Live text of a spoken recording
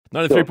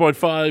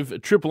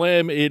93.5 Triple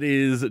M. It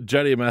is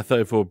Jodi and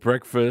Matho for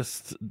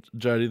breakfast.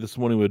 Jodi, this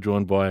morning we're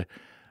joined by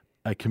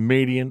a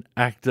comedian,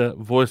 actor,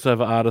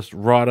 voiceover artist,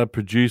 writer,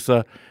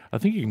 producer. I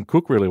think you can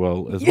cook really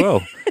well as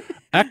well.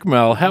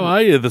 Akmal, how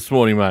are you this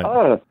morning, mate?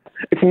 Oh,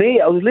 it's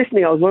me. I was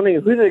listening. I was wondering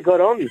who they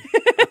got on.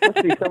 It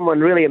must be someone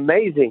really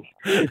amazing.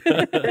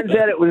 Turns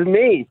out it was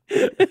me.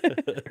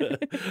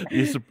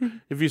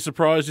 Have you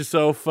surprised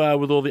yourself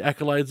with all the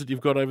accolades that you've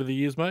got over the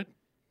years, mate?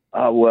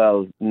 Oh,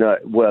 well, no.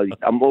 Well,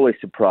 I'm always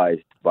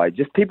surprised by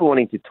just people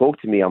wanting to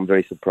talk to me. I'm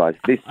very surprised.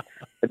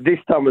 At this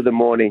time of the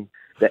morning,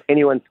 that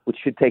anyone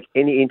should take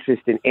any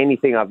interest in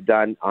anything I've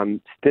done, I'm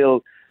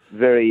still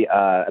very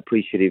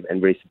appreciative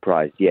and very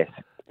surprised. Yes.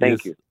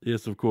 Thank you.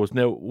 Yes, of course.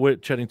 Now, we're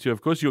chatting to you.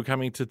 Of course, you're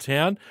coming to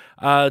town.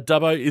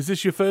 Dubbo, is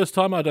this your first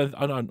time?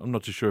 I'm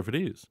not too sure if it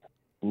is.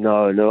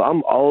 No,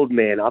 I'm old,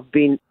 man. I've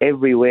been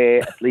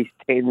everywhere at least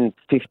 10,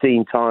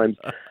 15 times.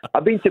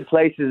 I've been to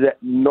places that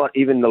not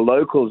even the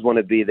locals want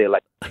to be there,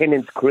 like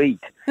Tennant Creek.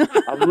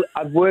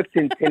 I've worked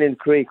in Tennant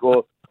Creek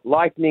or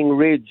Lightning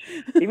Ridge.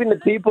 Even the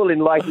people in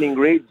Lightning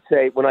Ridge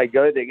say, when I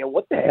go there,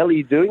 what the hell are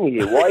you doing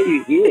here? Why are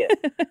you here?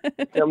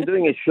 I'm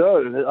doing a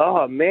show.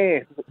 Oh,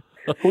 man.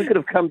 We could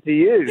have come to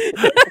you.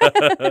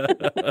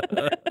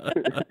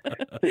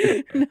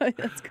 No,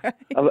 that's great.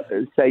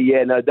 So,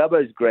 yeah, no,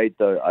 Dubbo's great,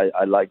 though.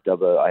 I like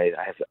Dubbo. I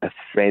have a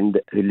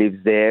friend who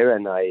lives there,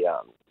 and there's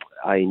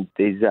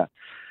a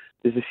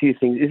few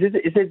things. Is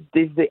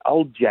the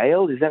old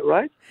jail? Is that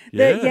right?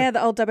 The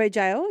old Dubbo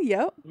jail,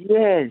 yep.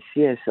 Yes.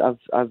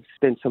 I've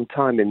spent some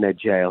time in that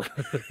jail.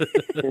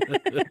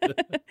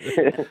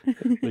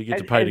 We get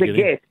to pay as to a get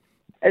guest.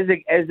 As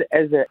a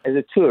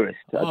tourist,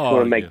 I just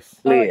want to make it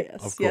clear.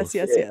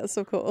 Yes,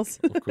 of course.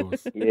 Of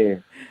course. Yeah.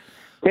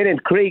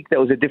 Tennant Creek, that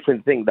was a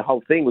different thing. The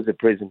whole thing was a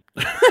prison.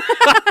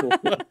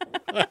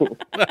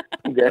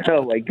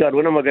 Oh, my God,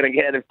 when am I going to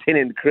get out of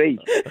Tennant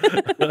Creek?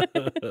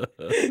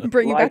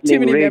 Bringing back too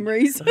many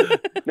memories.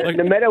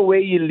 No matter where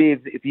you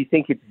live, if you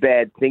think it's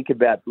bad, think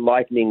about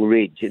Lightning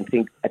Ridge and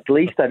think, at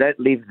least I don't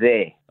live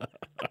there.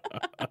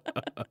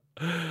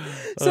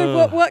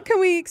 So what can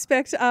we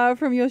expect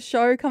from your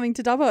show coming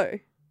to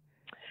Dubbo?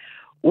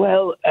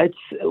 Well,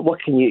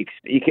 what can you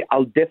expect?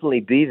 I'll definitely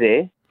be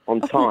there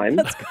on time.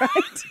 That's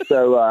great.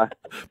 So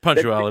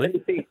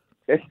punctuality.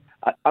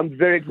 I'm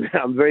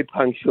very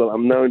punctual.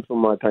 I'm known for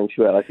my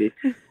punctuality.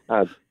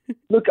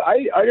 Look,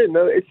 I don't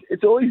know.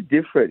 It's always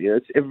different. You know,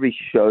 every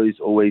show is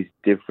always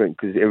different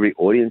because every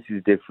audience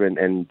is different,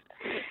 and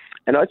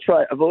I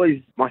try.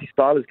 My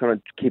style is kind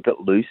of to keep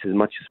it loose as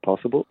much as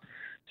possible.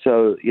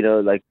 So, you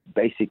know, like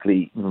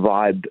basically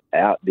vibe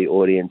out the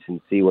audience and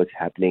see what's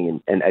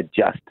happening and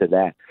adjust to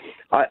that.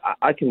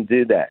 I can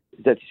do that.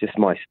 That's just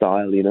my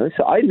style, you know.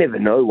 So I never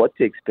know what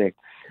to expect.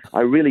 I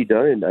really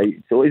don't.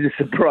 It's always a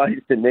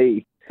surprise to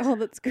me. Oh,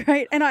 that's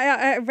great. And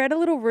I read a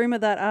little rumor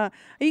that, are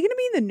you going to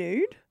be in the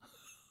nude?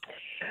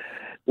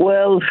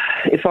 Well,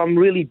 if I'm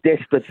really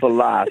desperate for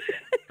laughs,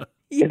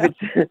 Yeah.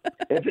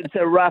 if it's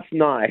a rough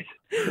night,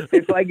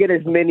 if I get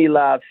as many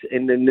laughs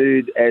in the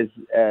nude as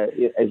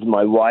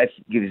my wife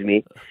gives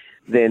me,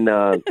 then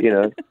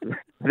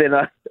then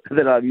I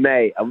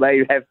may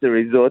have to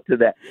resort to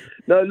that.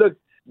 No, look,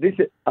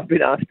 I've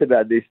been asked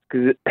about this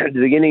because at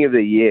the beginning of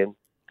the year,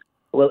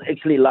 well,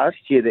 actually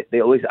last year they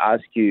always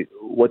ask you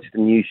what's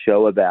the new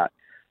show about.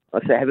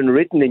 I say I haven't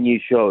written a new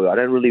show. I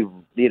don't really,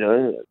 you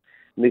know.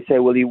 And they say,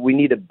 well, we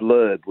need a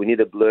blurb. We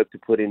need a blurb to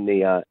put in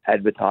the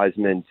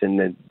advertisements and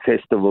the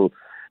festival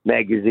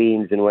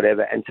magazines and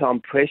whatever. And so I'm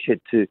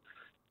pressured to.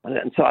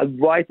 And so I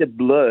write a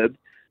blurb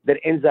that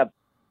ends up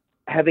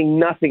having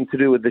nothing to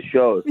do with the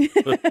show.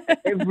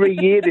 Every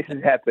year this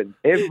has happened.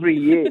 Every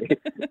year.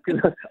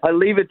 I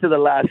leave it to the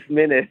last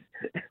minute.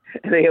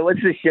 And they go,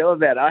 what's the show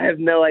about? I have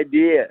no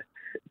idea.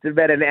 It's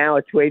about an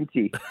hour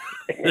 20.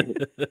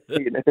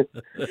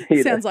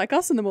 Sounds like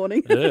us in the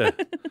morning.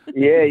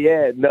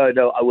 Yeah.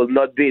 No, I will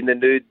not be in the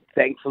nude,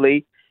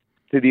 thankfully.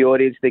 To the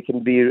audience, they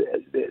can be,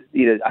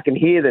 I can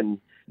hear them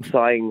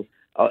sighing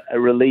a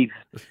relief.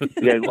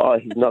 Oh,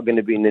 he's not going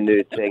to be in the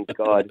nude, thank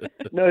God.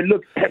 No,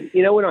 look,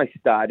 when I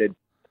started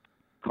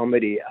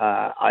comedy,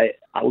 I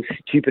was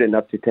stupid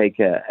enough to take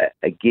a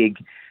gig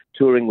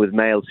touring with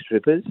male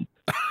strippers.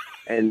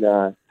 And,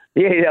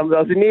 I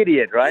was an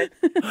idiot, right?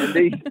 And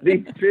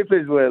these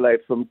strippers were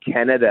like from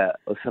Canada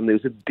or something.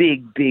 It was a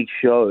big, big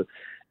show.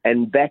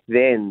 And back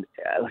then,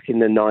 like in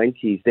the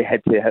 90s,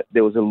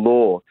 there was a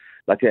law,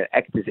 like an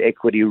actors'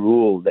 equity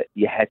rule that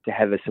you had to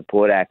have a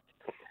support act,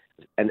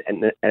 and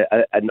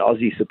an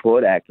Aussie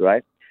support act,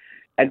 right?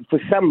 And for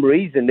some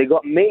reason, they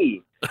got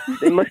me.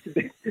 They must have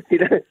been,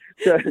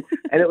 So,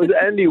 and it was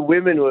only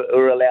women who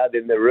were allowed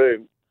in the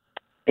room,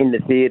 in the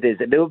theaters,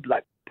 and they were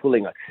like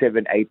pulling like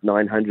 700, 800,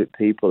 900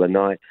 people a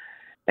night.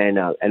 And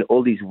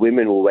all these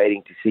women were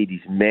waiting to see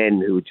these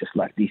men who were just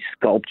like these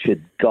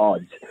sculptured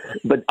gods.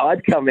 But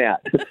I'd come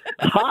out.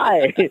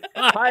 Hi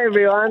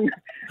everyone.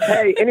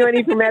 Hey, anyone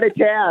here from out of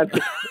town?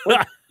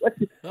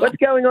 What's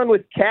going on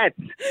with cats?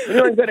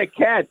 Anyone got a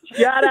cat?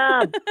 Shut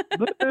up!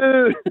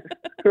 Boo!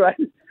 Right?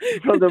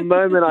 From the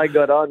moment I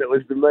got on, it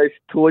was the most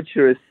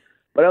torturous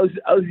But I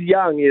was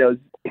young,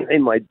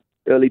 in my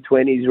early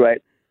 20s,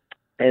 right?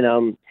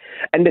 And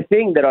the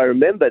thing that I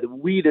remember, the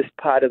weirdest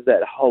part of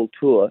that whole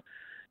tour,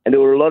 and there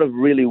were a lot of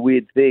really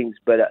weird things,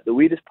 but the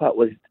weirdest part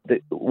was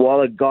that while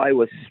a guy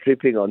was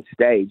stripping on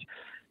stage,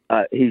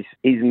 his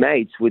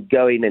mates would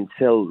go in and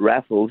sell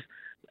raffles,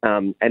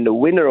 and the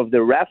winner of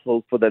the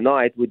raffle for the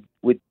night would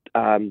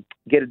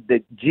get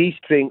the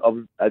G-string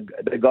of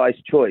the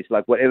guy's choice,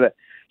 like whatever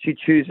she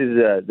chooses,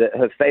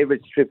 her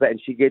favorite stripper,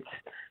 and she gets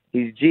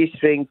his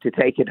G-string to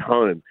take it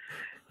home.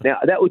 Now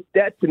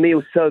that to me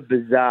was so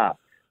bizarre.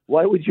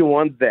 Why would you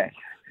want that?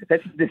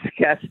 That's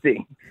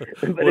disgusting.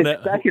 But it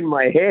stuck in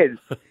my head.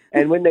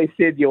 And when they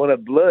said you want a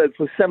blurb,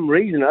 for some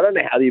reason, I don't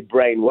know how your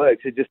brain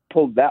works, it just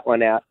pulled that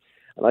one out.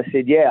 And I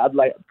said, yeah, I'd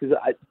like, because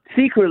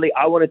secretly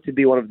I wanted to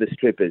be one of the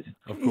strippers.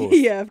 Of course.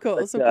 Yeah, of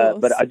course.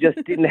 But I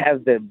just didn't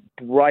have the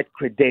right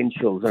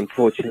credentials,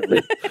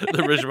 unfortunately.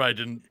 The resume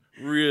didn't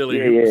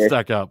really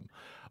stack up.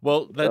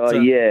 Well, that's...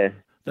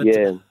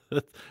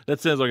 That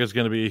sounds like it's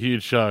going to be a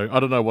huge show. I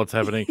don't know what's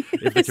happening.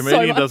 If the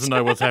comedian doesn't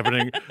know what's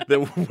happening,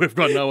 then we've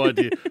got no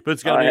idea. But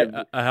it's going to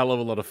be a hell of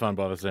a lot of fun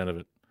by the sound of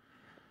it.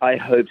 I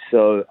hope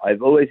so.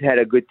 I've always had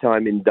a good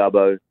time in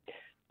Dubbo.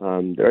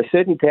 There are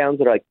certain towns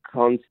that I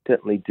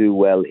constantly do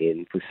well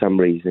in for some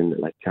reason,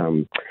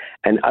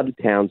 and other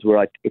towns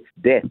where it's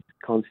death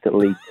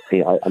constantly.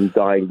 I'm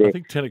dying there. I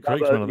think Tennant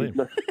Creek's one of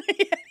them.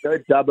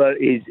 Dubbo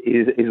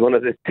is one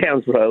of the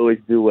towns where I always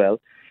do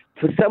well.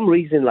 For some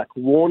reason, like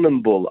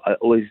Warrnambool, I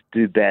always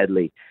do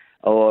badly,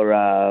 or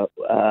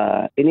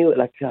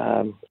anyway,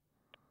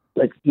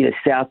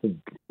 south of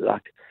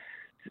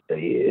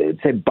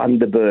say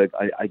Bundaberg,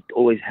 I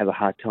always have a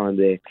hard time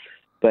there.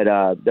 But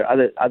there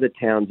are other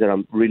towns that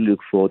I'm really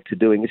look forward to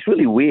doing. It's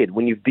really weird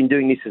when you've been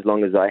doing this as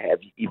long as I have.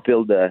 You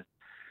build a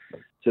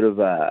sort of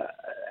a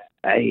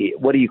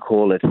what do you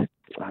call it?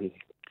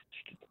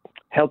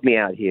 Help me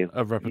out here.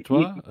 A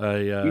repertoire.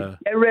 A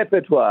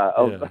repertoire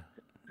of. Yeah.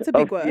 It's a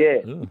big word.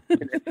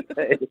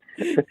 Yeah.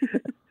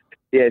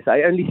 Yes,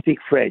 I only speak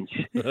French.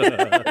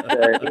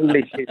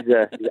 English is,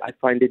 I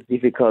find it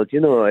difficult,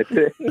 Yeah.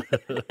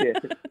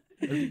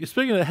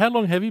 Speaking of, how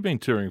long have you been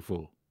touring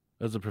for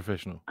as a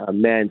professional?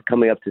 Man,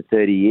 coming up to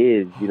 30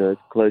 years,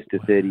 it's close to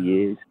 30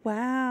 years.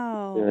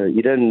 Wow.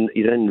 You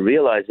don't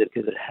realize it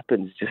because it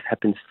just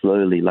happens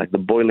slowly, like the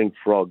boiling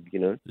frog,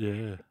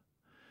 Yeah.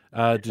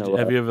 Have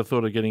you ever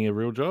thought of getting a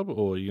real job,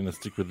 or are you going to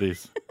stick with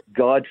this?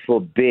 God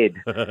forbid.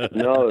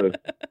 No.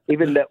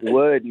 Even that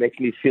word makes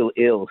me feel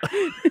ill.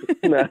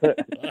 No.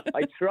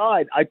 I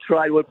tried.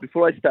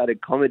 Before I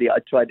started comedy, I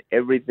tried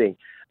everything,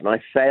 and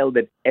I failed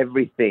at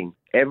everything.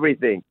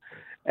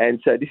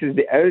 And so this is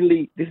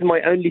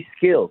my only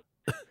skill.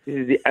 This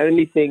is the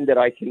only thing that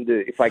I can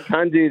do. If I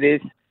can't do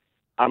this,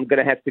 I'm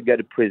going to have to go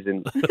to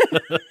prison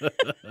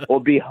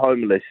or be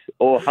homeless,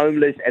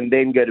 and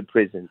then go to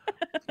prison.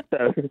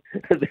 So,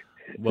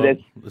 well,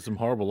 there's some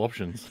horrible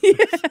options.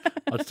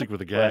 I'd stick with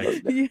the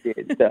gag.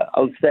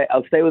 Well, so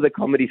I'll stay with the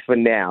comedy for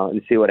now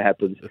and see what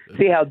happens.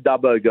 See how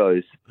Dubbo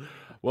goes.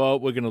 Well,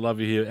 we're going to love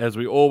you here, as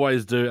we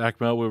always do,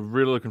 Akmal. We're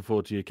really looking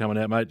forward to you coming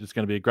out, mate. It's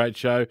going to be a great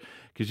show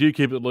because you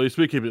keep it loose.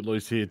 We keep it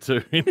loose here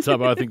too in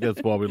Dubbo. I think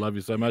that's why we love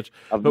you so much.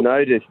 I've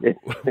noticed.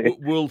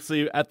 We'll see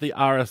you at the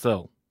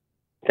RSL.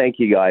 Thank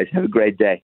you, guys. Have a great day.